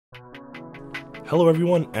Hello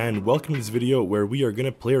everyone, and welcome to this video where we are going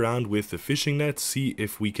to play around with the fishing nets, see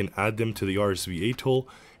if we can add them to the RSV Atoll,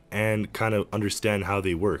 and kind of understand how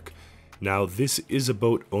they work. Now this is a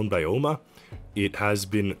boat owned by Oma. It has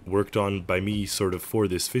been worked on by me sort of for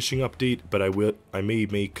this fishing update, but I may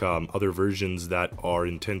make other versions that are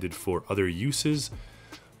intended for other uses.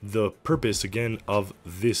 The purpose, again, of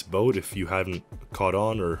this boat, if you haven't caught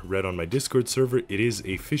on or read on my Discord server, it is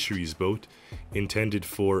a fisheries boat intended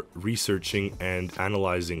for researching and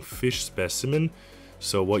analyzing fish specimen.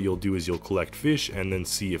 So what you'll do is you'll collect fish and then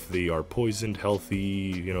see if they are poisoned,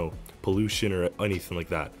 healthy, pollution or anything like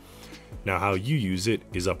that. Now how you use it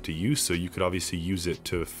is up to you, so you could obviously use it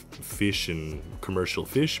to fish and commercial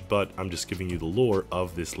fish, but I'm just giving you the lore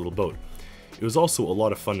of this little boat. It was also a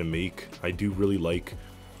lot of fun to make. I do really like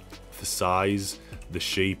the size, the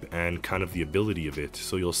shape, and kind of the ability of it.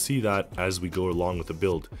 So you'll see that as we go along with the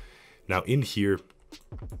build. Now in here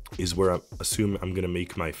is where I assume I'm going to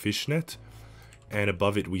make my fish net. And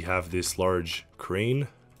above it we have this large crane.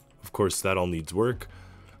 Of course that all needs work.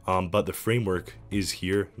 But the framework is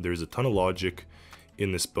here. There's a ton of logic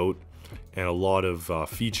in this boat and a lot of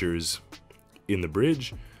features in the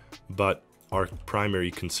bridge. But our primary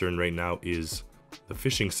concern right now is the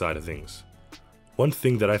fishing side of things. One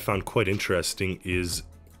thing that I found quite interesting is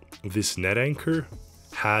this net anchor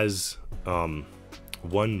has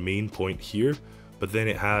one main point here, but then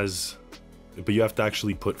you have to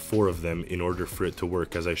actually put 4 of them in order for it to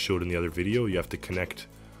work. As I showed in the other video, you have to connect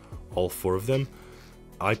all 4 of them.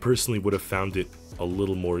 I personally would have found it a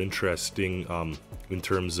little more interesting in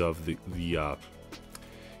terms of the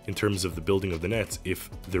building of the nets if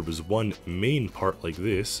there was one main part like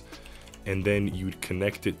this, and then you'd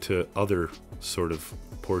connect it to other sort of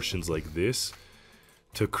portions like this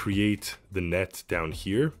to create the net down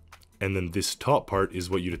here, and then this top part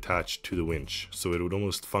is what you'd attach to the winch, so it would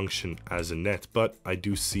almost function as a net. But I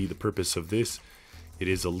do see the purpose of this. It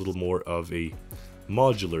is a little more of a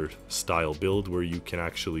modular style build where you can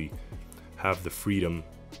actually have the freedom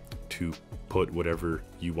to put whatever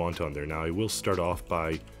you want on there. Now I will start off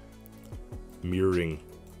by mirroring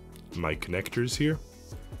my connectors here,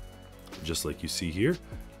 just like you see here,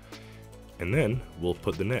 and then we'll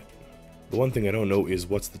put the net. The one thing I don't know is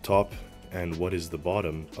what's the top and what is the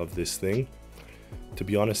bottom of this thing. To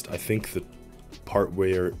be honest, I think the part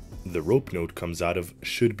where the rope node comes out of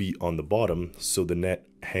should be on the bottom, so the net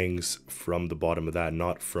hangs from the bottom of that,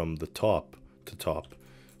 not from the top to top.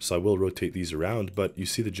 So I will rotate these around, but you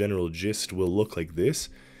see the general gist will look like this,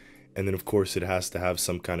 and then of course it has to have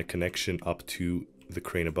some kind of connection up to the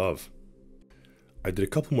crane above. I did a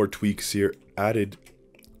couple more tweaks here, added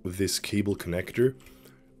this cable connector,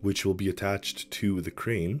 which will be attached to the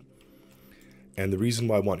crane. And the reason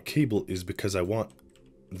why I want cable is because I want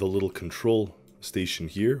the little control station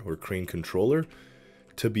here, or crane controller,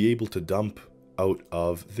 to be able to dump out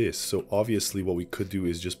of this. So obviously what we could do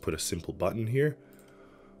is just put a simple button here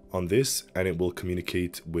on this, and it will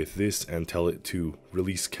communicate with this and tell it to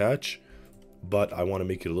release catch. But I want to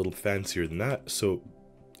make it a little fancier than that, so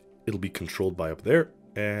it'll be controlled by up there,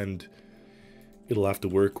 and it'll have to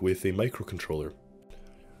work with a microcontroller.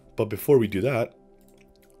 But before we do that,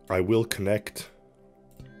 I will connect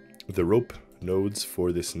the rope nodes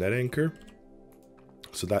for this net anchor.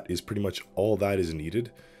 So that is pretty much all that is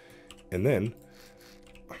needed. And then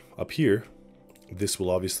up here, this will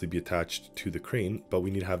obviously be attached to the crane, but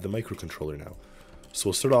we need to have the microcontroller now. So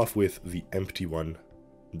we'll start off with the empty one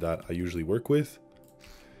that I usually work with.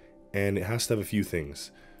 And it has to have a few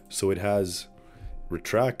things. So it has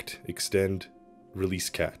retract, extend, release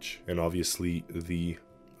catch, and obviously the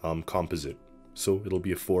composite. So it'll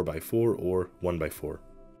be a 4x4 or 1x4.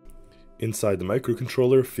 Inside the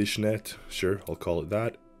microcontroller, fishnet, sure, I'll call it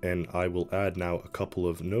that, and I will add now a couple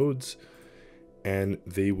of nodes, and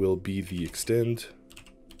they will be the extend,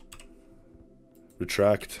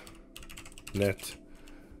 retract, net,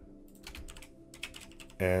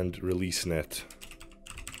 and release net.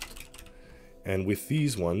 And with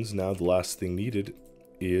these ones, now the last thing needed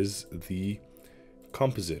is the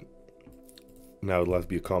composite. Now it'll have to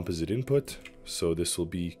be a composite input, so this will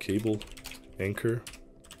be cable anchor.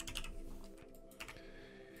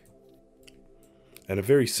 And a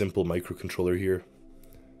very simple microcontroller here.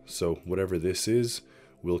 So whatever this is,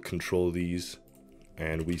 we'll control these,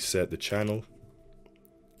 and we set the channel.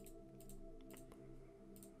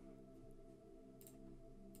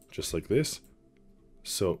 Just like this.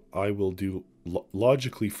 So I will do,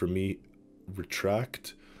 logically for me,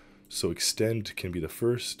 retract. So extend can be the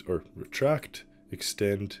first, or retract,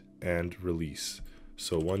 extend, and release.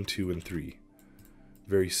 So 1, 2, and 3.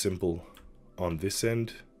 Very simple on this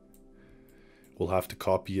end. We'll have to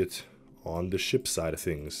copy it on the ship side of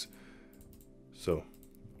things. So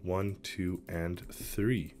 1, 2, and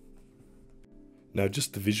 3. Now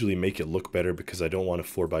just to visually make it look better, because I don't want a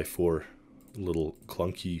 4x4 little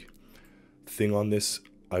clunky thing on this,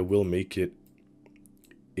 I will make it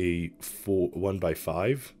a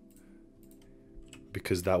 1x5,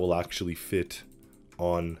 because that will actually fit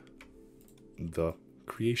on the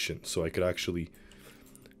creation. So I could actually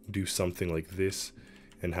do something like this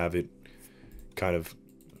and have it kind of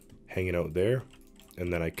hanging out there,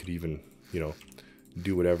 and then I could even, you know,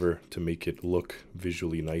 do whatever to make it look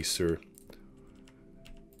visually nicer,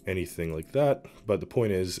 anything like that. But the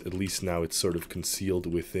point is, at least now it's sort of concealed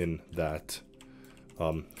within that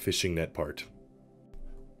fishing net part.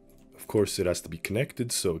 Of course it has to be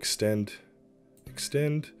connected, so extend,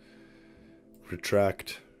 extend,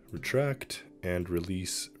 retract, retract, and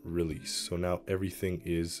release, release. So now everything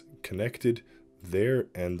is connected there,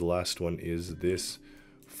 and the last one is this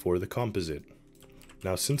for the composite.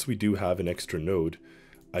 Now since we do have an extra node,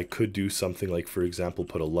 I could do something like, for example,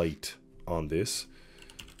 put a light on this,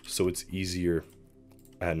 so it's easier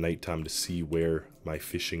at nighttime to see where my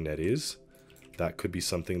fishing net is. That could be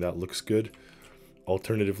something that looks good.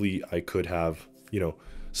 Alternatively, I could have, you know,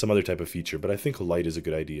 some other type of feature, but I think a light is a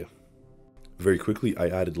good idea. Very quickly, I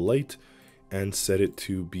added light and set it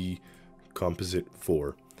to be composite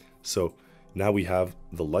 4. So now we have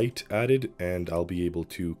the light added, and I'll be able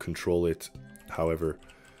to control it however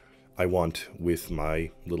I want with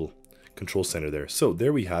my little control center there. So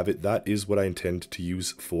there we have it. That is what I intend to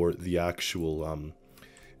use for the actual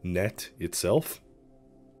net itself.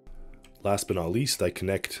 Last but not least, I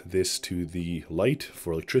connect this to the light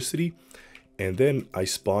for electricity, and then I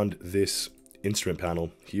spawned this instrument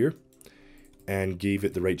panel here and gave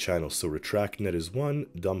it the right channel. So retract net is 1,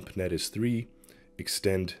 dump net is 3,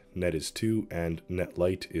 extend net is 2, and net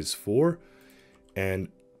light is 4. And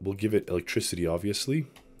we'll give it electricity, obviously.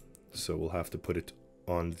 So we'll have to put it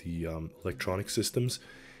on the electronic systems.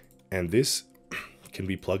 And this can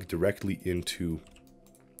be plugged directly into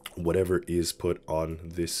whatever is put on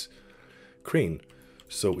this crane.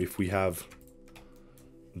 So if we have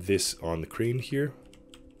this on the crane here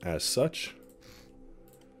as such,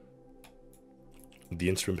 the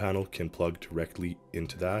instrument panel can plug directly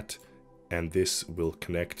into that, and this will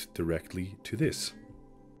connect directly to this.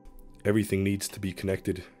 Everything needs to be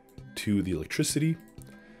connected to the electricity,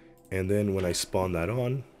 and then when I spawn that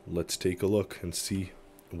on, let's take a look and see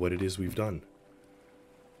what it is we've done.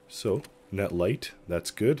 So net light,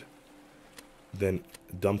 that's good. Then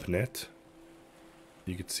dump net,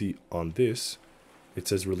 you can see on this it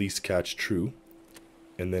says release catch true,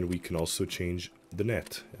 and then we can also change the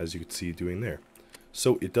net, as you can see doing there.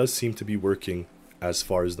 So it does seem to be working. As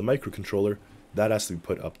far as the microcontroller, that has to be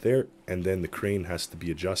put up there, and then the crane has to be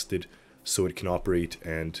adjusted so it can operate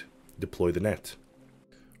and deploy the net.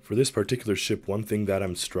 For this particular ship, one thing that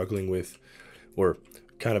I'm struggling with, or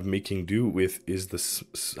kind of making do with, is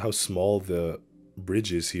how small the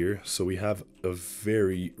bridge is here. So we have a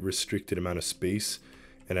very restricted amount of space,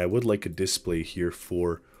 and I would like a display here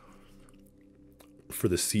for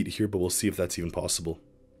the seat here, but we'll see if that's even possible.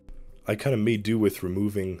 I kind of made do with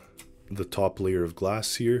removing the top layer of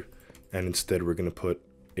glass here, and instead we're going to put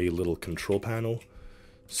a little control panel.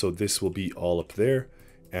 So this will be all up there,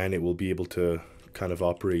 and it will be able to kind of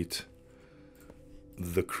operate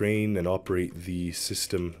the crane and operate the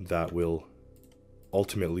system that will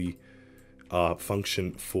ultimately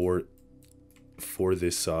function for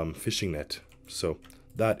this fishing net. So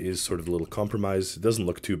that is sort of a little compromise. It doesn't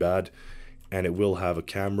look too bad, and it will have a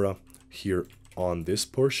camera here on this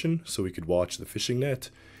portion, so we could watch the fishing net,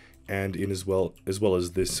 and in as well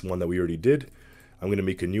as this one that we already did. I'm going to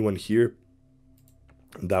make a new one here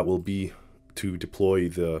that will be to deploy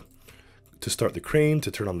to start the crane,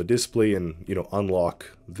 to turn on the display, and, you know,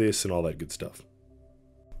 unlock this and all that good stuff.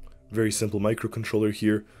 Very simple microcontroller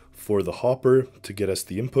here for the hopper to get us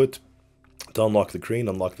the input, to unlock the crane,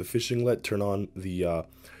 unlock the fishing net, turn on the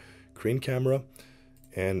crane camera,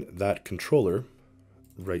 and that controller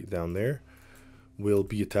right down there will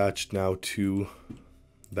be attached now to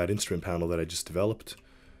that instrument panel that I just developed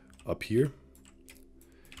up here,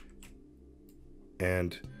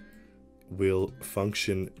 and will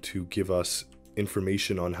function to give us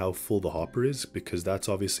information on how full the hopper is, because that's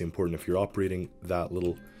obviously important. If you're operating that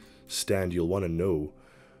little stand, you'll want to know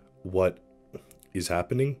what is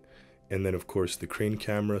happening. And then of course the crane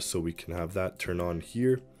camera, so we can have that turn on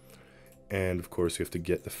here, and of course we have to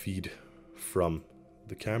get the feed from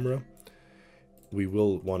the camera. We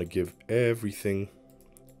will want to give everything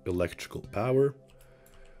electrical power,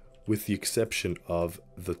 with the exception of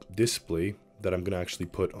the display that I'm going to actually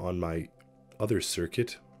put on my other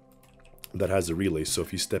circuit. that has a relay. So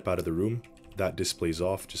if you step out of the room, that displays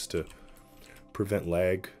off just to prevent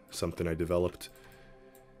lag, something I developed.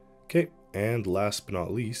 Okay, and last but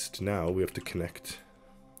not least, now we have to connect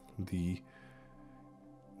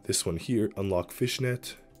this one here, unlock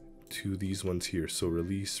fishnet, to these ones here. So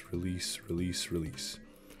release, release, release, release.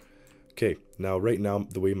 Okay, now right now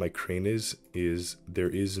the way my crane is there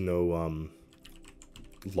is no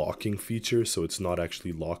locking feature, so it's not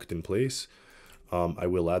actually locked in place. I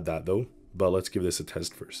will add that though, but let's give this a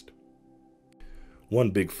test first.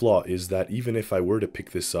 One big flaw is that even if I were to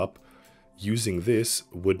pick this up, using this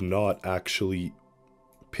would not actually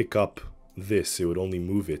pick up this, it would only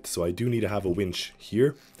move it. So I do need to have a winch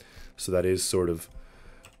here, so that is sort of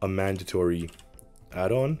a mandatory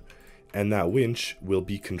add-on, and that winch will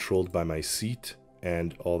be controlled by my seat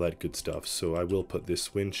and all that good stuff. So I will put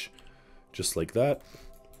this winch just like that,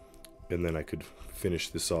 and then I could finish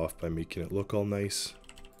this off by making it look all nice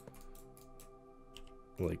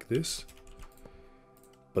like this.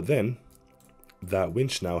 But then that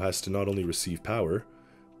winch now has to not only receive power,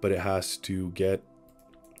 but it has to get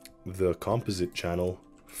the composite channel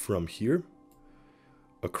from here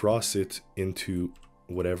across it into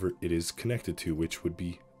whatever it is connected to, which would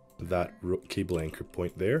be that cable anchor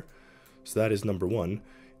point there. So that is number one.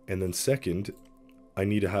 And then second, I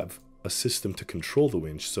need to have a system to control the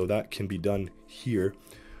winch, so that can be done here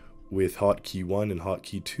with hotkey 1 and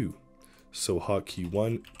hotkey 2. So hotkey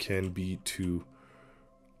 1 can be to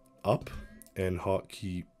up, and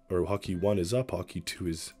hotkey 1 is up, hotkey 2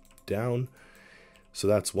 is down. So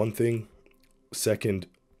that's one thing. Second,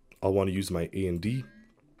 I'll want to use my A and D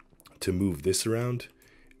to move this around,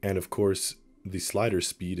 and of course the slider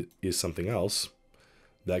speed is something else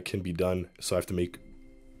that can be done, so I have to make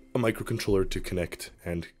a microcontroller to connect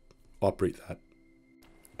and operate that.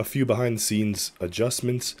 A few behind the scenes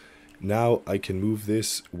adjustments. Now I can move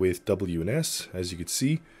this with W and S. As you can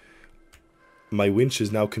see, my winch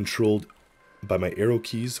is now controlled by my arrow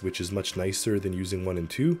keys, which is much nicer than using 1 and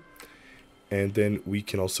 2. And then we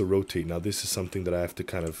can also rotate. Now this is something that I have to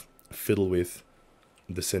kind of fiddle with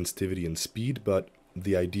the sensitivity and speed, but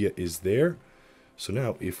the idea is there. So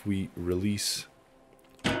now if we release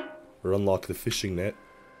or unlock the fishing net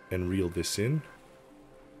and reel this in,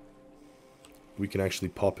 we can actually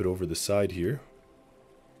pop it over the side here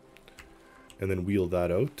and then wheel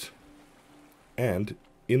that out. And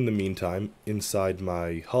in the meantime, inside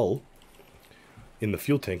my hull, in the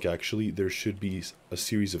fuel tank actually, there should be a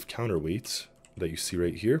series of counterweights that you see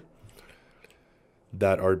right here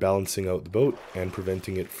that are balancing out the boat and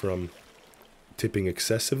preventing it from tipping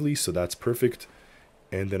excessively, so that's perfect.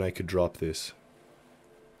 And then I could drop this.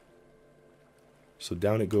 So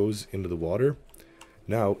down it goes into the water.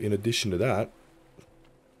 Now, in addition to that,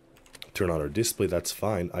 turn on our display, that's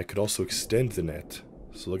fine. I could also extend the net.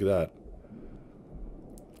 So look at that.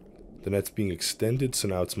 The net's being extended, so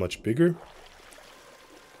now it's much bigger.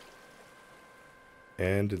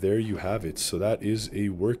 And there you have it. So that is a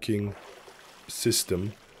working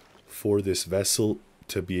system for this vessel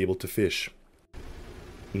to be able to fish.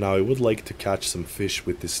 Now I would like to catch some fish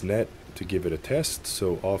with this net to give it a test.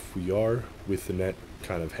 So off we are with the net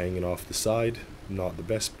kind of hanging off the side. Not the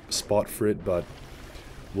best spot for it, but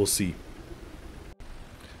we'll see.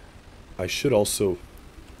 I should also,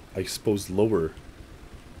 I suppose, lower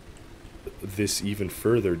this even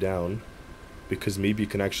further down, because maybe you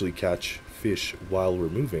can actually catch fish while we're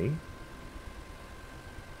moving.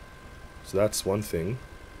 So that's one thing.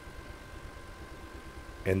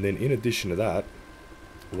 And then in addition to that,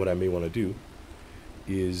 what I may want to do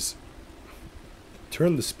is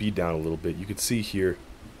turn the speed down a little bit. You can see here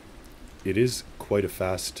it is quite a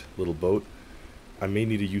fast little boat. I may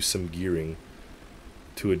need to use some gearing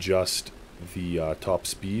to adjust the top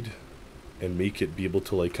speed and make it be able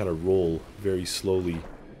to like kind of roll very slowly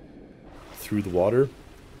through the water,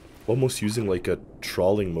 almost using like a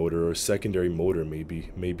trawling motor or a secondary motor may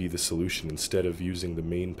be the solution instead of using the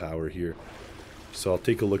main power here. So I'll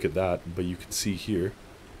take a look at that, but you can see here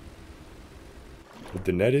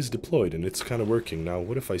the net is deployed and it's kind of working. Now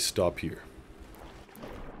what if I stop here?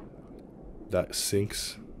 That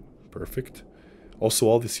sinks. Perfect. Also,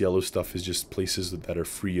 all this yellow stuff is just places that are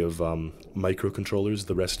free of microcontrollers.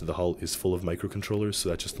 The rest of the hull is full of microcontrollers, so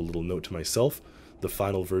that's just a little note to myself. The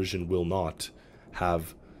final version will not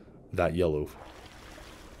have that yellow.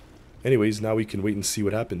 Anyways, now we can wait and see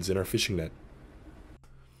what happens in our fishing net.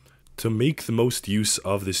 To make the most use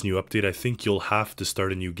of this new update, I think you'll have to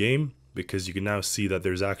start a new game, because you can now see that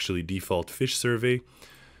there's actually default fish survey.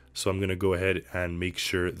 So I'm going to go ahead and make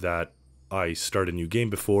sure that I start a new game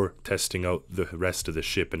before testing out the rest of the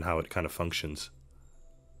ship and how it kind of functions.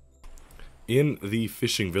 In the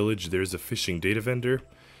fishing village, there's a fishing data vendor,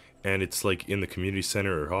 and it's like in the community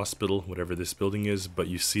center or hospital, whatever this building is, but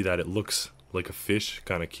you see that it looks like a fish,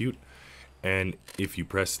 kind of cute. And if you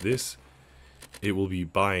press this, it will be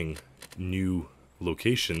buying new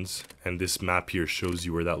locations, and this map here shows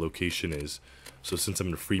you where that location is. So since I'm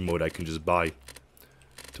in free mode, I can just buy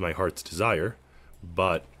to my heart's desire.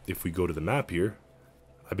 But if we go to the map here,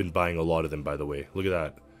 I've been buying a lot of them, by the way. Look at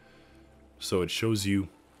that. So it shows you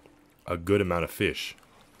a good amount of fish.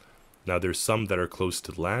 Now there's some that are close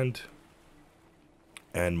to land,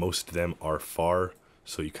 and most of them are far,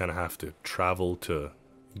 so you kind of have to travel to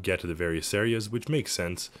get to the various areas, which makes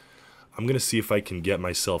sense. I'm gonna see if I can get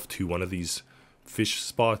myself to one of these fish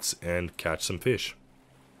spots and catch some fish.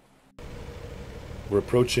 We're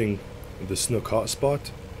approaching the Snook hotspot,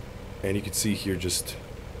 and you can see here just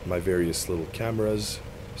my various little cameras,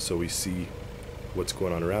 so we see what's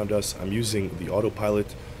going on around us. I'm using the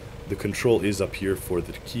autopilot. The control is up here for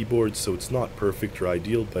the keyboard, so it's not perfect or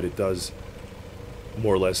ideal, but it does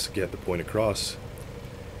more or less get the point across.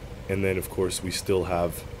 And then of course we still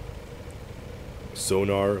have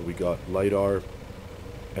sonar, we got LiDAR,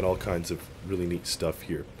 and all kinds of really neat stuff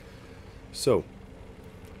here. So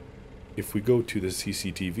if we go to the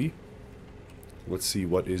CCTV, let's see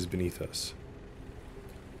what is beneath us.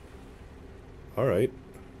 Alright.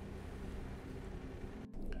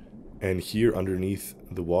 And here underneath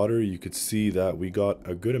the water, you could see that we got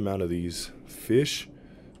a good amount of these fish.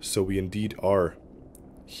 So we indeed are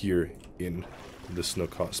here in the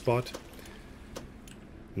Snook hotspot.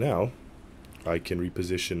 Now, I can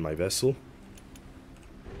reposition my vessel.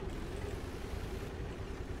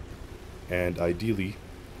 And ideally,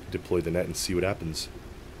 deploy the net and see what happens.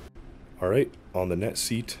 Alright, on the net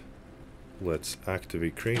seat, let's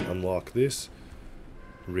activate crane, unlock this,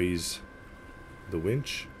 raise the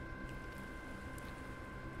winch,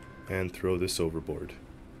 and throw this overboard.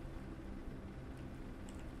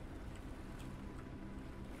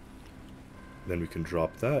 Then we can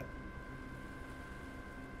drop that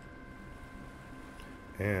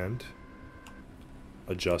and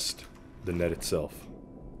adjust the net itself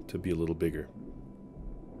to be a little bigger.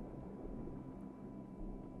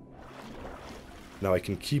 Now I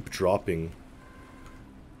can keep dropping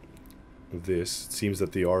this. It seems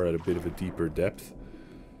that they are at a bit of a deeper depth.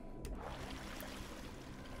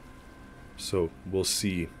 So we'll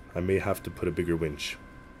see. I may have to put a bigger winch.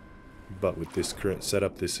 But with this current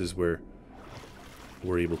setup, this is where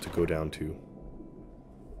we're able to go down to.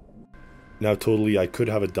 Now totally, I could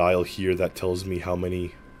have a dial here that tells me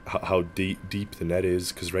how deep the net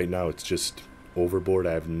is, because right now it's just overboard.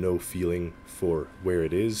 I have no feeling for where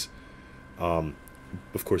it is.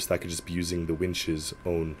 Of course, that could just be using the winch's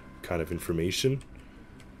own kind of information.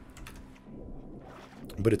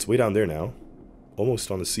 But it's way down there now, almost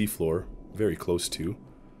on the seafloor, very close to,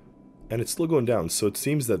 and it's still going down. So it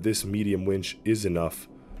seems that this medium winch is enough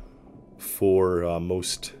for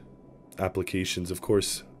most applications. Of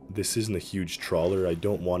course, this isn't a huge trawler. I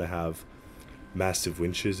don't want to have massive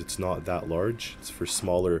winches. It's not that large. It's for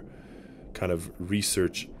smaller kind of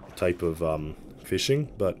research type of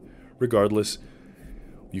fishing. But regardless,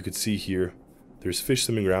 you could see here there's fish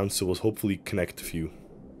swimming around, so we'll hopefully connect a few.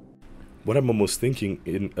 What I'm almost thinking,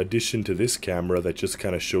 in addition to this camera that just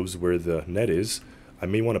kind of shows where the net is, I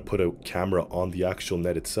may want to put a camera on the actual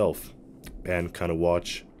net itself and kind of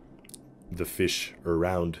watch the fish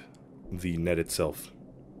around the net itself.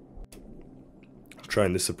 I'm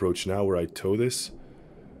trying this approach now where I tow this.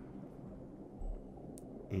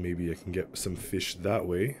 Maybe I can get some fish that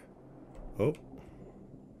way. Oh.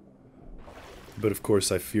 But of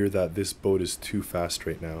course I fear that this boat is too fast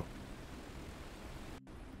right now.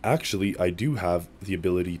 Actually, I do have the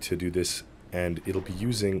ability to do this, and it'll be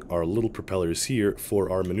using our little propellers here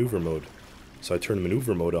for our maneuver mode. So I turn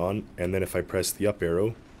maneuver mode on, and then if I press the up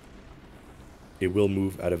arrow, it will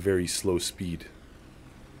move at a very slow speed.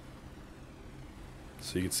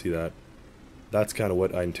 So you can see that. That's kind of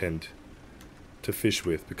what I intend to fish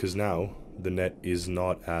with, because now the net is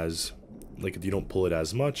not as, like, you don't pull it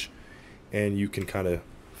as much, and you can kind of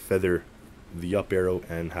feather the up arrow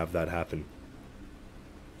and have that happen.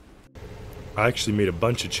 I actually made a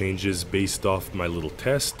bunch of changes based off my little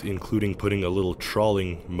test, including putting a little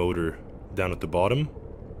trawling motor down at the bottom,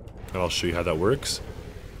 and I'll show you how that works.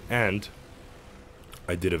 And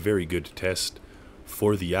I did a very good test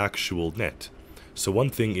for the actual net. So one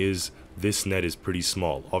thing is, this net is pretty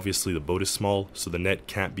small. Obviously the boat is small, so the net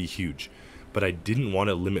can't be huge, but I didn't want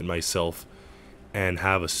to limit myself and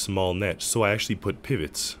have a small net, so I actually put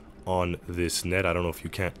pivots on this net. I don't know if you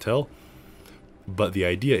can't tell, but the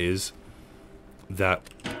idea is that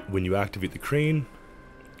when you activate the crane,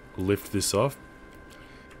 lift this off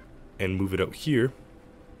and move it out here.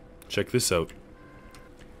 Check this out.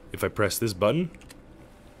 If I press this button,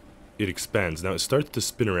 it expands. Now it starts to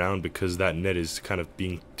spin around because that net is kind of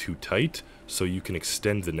being too tight, so you can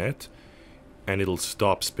extend the net and it'll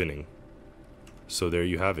stop spinning. So there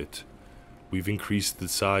you have it. We've increased the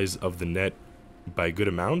size of the net by a good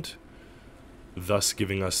amount, thus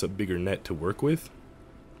giving us a bigger net to work with.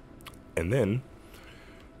 And then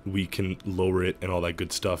we can lower it and all that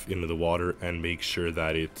good stuff into the water and make sure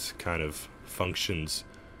that it kind of functions.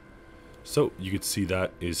 So you can see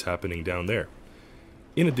that is happening down there.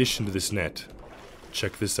 In addition to this net,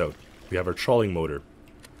 check this out. We have our trawling motor.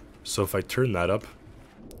 So if I turn that up,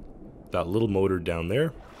 that little motor down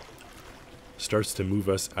there starts to move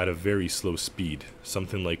us at a very slow speed,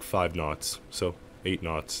 something like 5 knots. So 8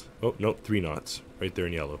 knots. Oh, no, 3 knots. Right there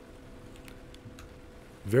in yellow.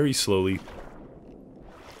 Very slowly.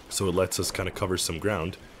 So it lets us kind of cover some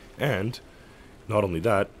ground. And not only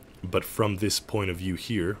that, but from this point of view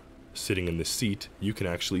here, sitting in this seat, you can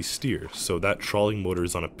actually steer. So that trawling motor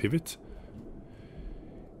is on a pivot,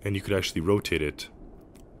 and you could actually rotate it,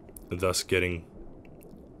 thus getting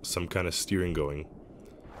some kind of steering going.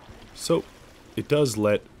 So it does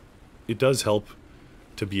help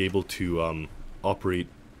to be able to operate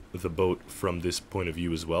the boat from this point of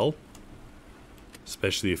view as well,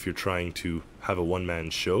 especially if you're trying to have a one-man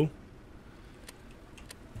show.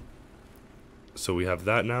 So we have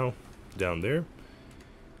that now down there.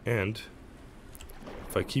 And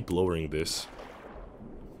if I keep lowering this,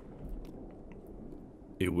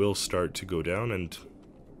 it will start to go down, and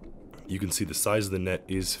you can see the size of the net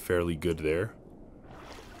is fairly good there.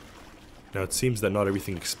 Now it seems that not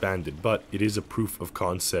everything expanded, but it is a proof of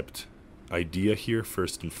concept idea here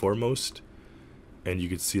first and foremost, and you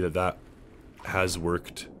can see that that has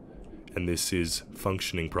worked and this is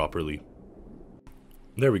functioning properly.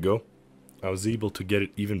 There we go. I was able to get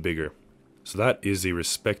it even bigger. So that is a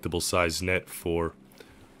respectable size net for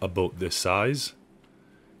a boat this size.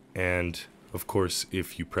 And of course,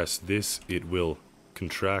 if you press this, it will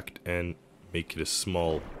contract and make it a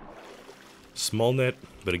small net.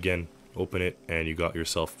 But again, open it and you got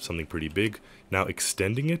yourself something pretty big. Now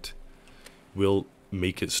extending it will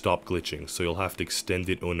make it stop glitching. So you'll have to extend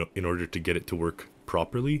it in order to get it to work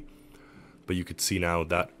properly. But you could see now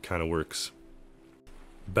that kind of works.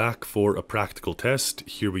 Back for a practical test.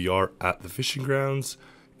 Here we are at the fishing grounds,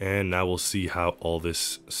 and now we'll see how all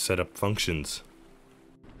this setup functions.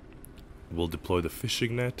 We'll deploy the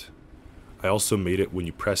fishing net. I also made it when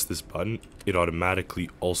you press this button, it automatically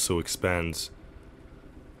also expands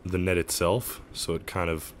the net itself, so it kind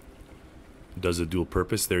of does a dual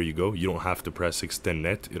purpose. There you go. You don't have to press extend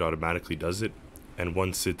net, it automatically does it. And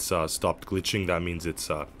once it's stopped glitching, that means it's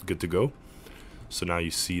good to go. So now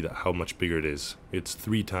you see that how much bigger it is. It's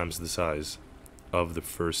 3 times the size of the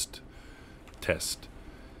first test.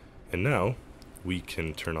 And now we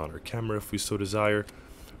can turn on our camera if we so desire.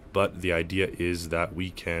 But the idea is that we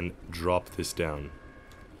can drop this down.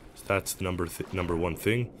 So that's the number one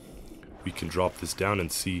thing. We can drop this down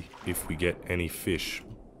and see if we get any fish.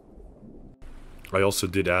 I also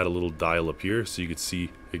did add a little dial up here so you could see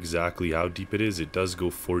exactly how deep it is. It does go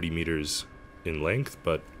 40 meters in length,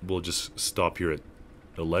 but we'll just stop here at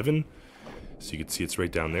 11 so you can see it's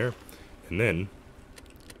right down there. And then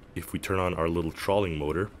if we turn on our little trawling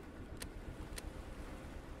motor,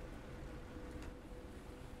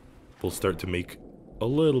 we'll start to make a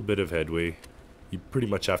little bit of headway. You pretty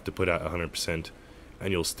much have to put at 100%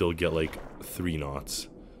 and you'll still get like 3 knots.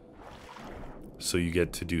 So you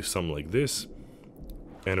get to do something like this.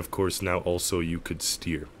 And of course now also you could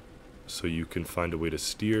steer, so you can find a way to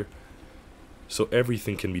steer. So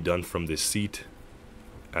everything can be done from this seat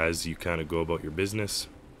as you kind of go about your business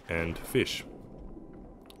and fish.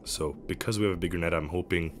 So because we have a bigger net, I'm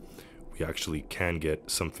hoping we actually can get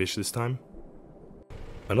some fish this time.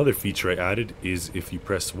 Another feature I added is if you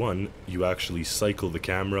press 1, you actually cycle the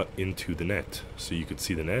camera into the net. So you could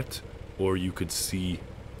see the net, or you could see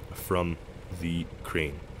from the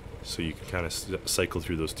crane. So you can kind of cycle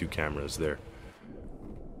through those 2 cameras there.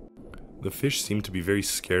 The fish seem to be very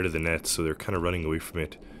scared of the net, so they're kind of running away from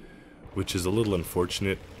it, which is a little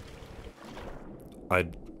unfortunate.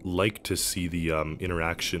 I'd like to see the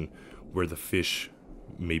interaction where the fish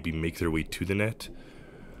maybe make their way to the net,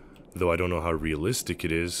 though I don't know how realistic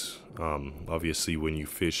it is. Obviously when you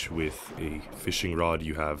fish with a fishing rod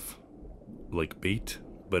you have like bait,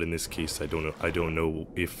 but in this case I don't know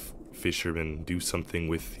if fishermen do something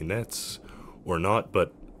with the nets or not.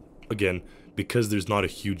 But again, because there's not a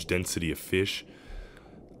huge density of fish,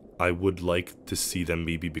 I would like to see them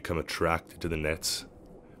maybe become attracted to the nets,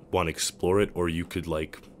 want to explore it, or you could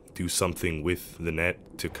like do something with the net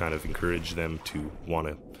to kind of encourage them to want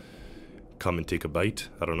to come and take a bite.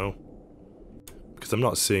 I don't know. Because I'm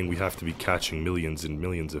not saying we have to be catching millions and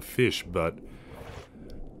millions of fish, but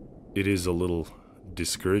it is a little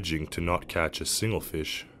discouraging to not catch a single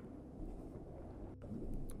fish.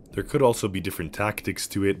 There could also be different tactics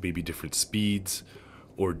to it, maybe different speeds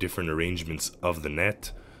or different arrangements of the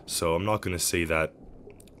net. So I'm not going to say that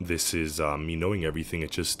this is me knowing everything.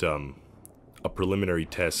 It's just a preliminary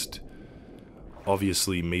test.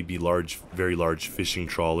 Obviously, maybe very large fishing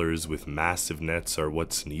trawlers with massive nets are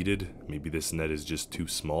what's needed. Maybe this net is just too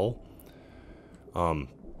small. But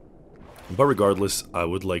regardless, I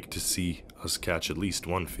would like to see us catch at least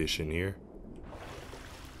one fish in here.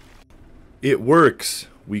 It works!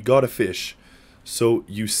 We got a fish. So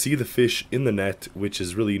you see the fish in the net, which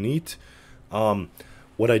is really neat.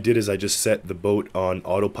 What I did is I just set the boat on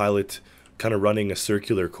autopilot, kind of running a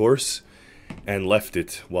circular course, and left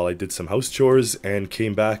it while I did some house chores and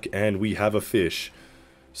came back and we have a fish.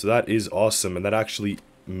 So that is awesome, and that actually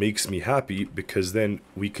makes me happy because then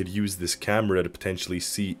we could use this camera to potentially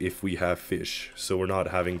see if we have fish. So we're not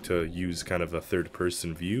having to use kind of a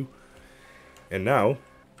third-person view. And now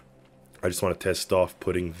I just want to test off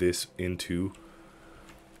putting this into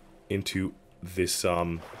this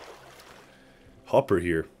hopper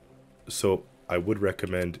here. So I would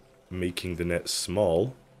recommend making the net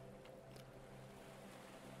small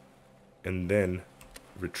and then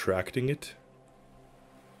retracting it.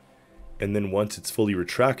 And then once it's fully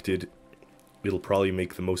retracted, it'll probably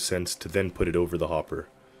make the most sense to then put it over the hopper.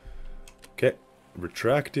 Okay,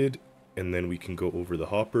 retracted, and then we can go over the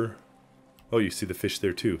hopper. Oh, you see the fish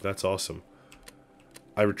there too. That's awesome.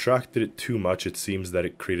 I retracted it too much. It seems that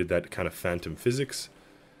it created that kind of phantom physics.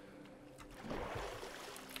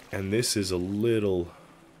 And this is a little...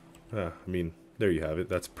 I mean, there you have it.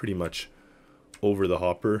 That's pretty much over the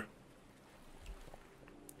hopper.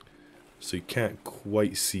 So you can't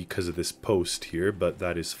quite see because of this post here, but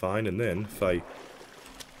that is fine. And then if I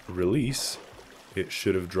release, it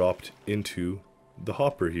should have dropped into the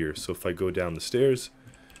hopper here. So if I go down the stairs,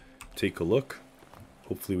 take a look,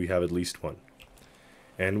 hopefully we have at least one.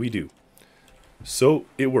 And we do. So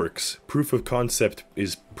it works. Proof of concept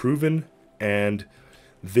is proven, and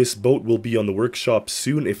this boat will be on the workshop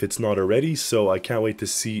soon if it's not already, so I can't wait to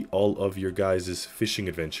see all of your guys' fishing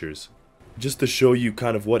adventures. Just to show you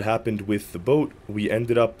kind of what happened with the boat, we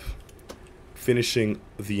ended up finishing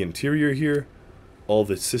the interior here. All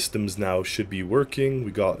the systems now should be working.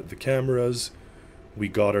 We got the cameras, we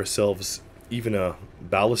got ourselves even a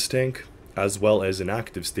ballast tank, as well as an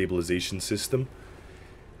active stabilization system.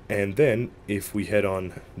 And then if we head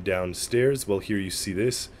on downstairs, well, here you see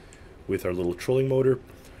this with our little trolling motor.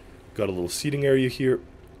 Got a little seating area here,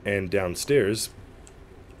 and downstairs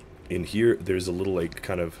in here there's a little like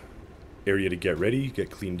kind of area to get ready,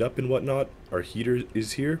 get cleaned up and whatnot. Our heater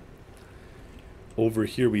is here. Over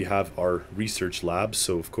here we have our research lab,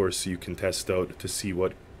 so of course you can test out to see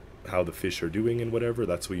how the fish are doing and whatever.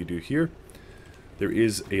 That's what you do here. There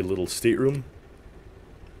is a little stateroom,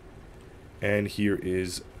 and here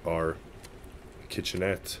is our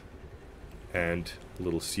kitchenette and a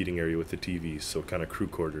little seating area with the TVs, so kind of crew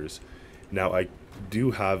quarters. Now I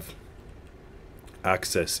do have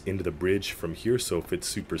access into the bridge from here, so if it's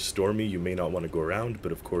super stormy you may not want to go around,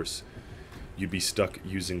 but of course you'd be stuck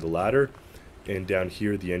using the ladder. And down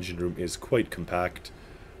here the engine room is quite compact,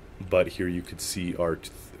 but here you could see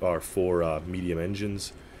our four medium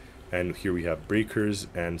engines, and here we have breakers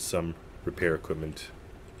and some repair equipment.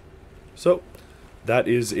 So that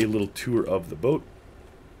is a little tour of the boat.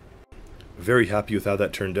 Very happy with how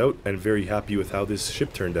that turned out, and very happy with how this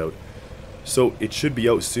ship turned out. So it should be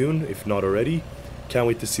out soon, if not already. Can't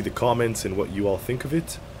wait to see the comments and what you all think of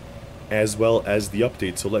it, as well as the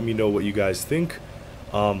update. So let me know what you guys think.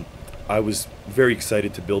 I was very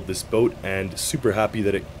excited to build this boat, and super happy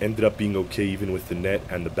that it ended up being okay even with the net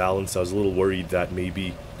and the balance. I was a little worried that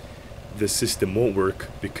maybe the system won't work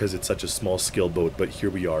because it's such a small scale boat, but here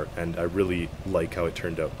we are, and I really like how it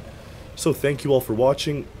turned out. So thank you all for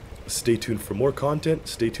watching. Stay tuned for more content,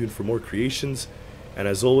 stay tuned for more creations, and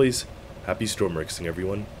as always, happy Stormworksing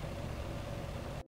everyone.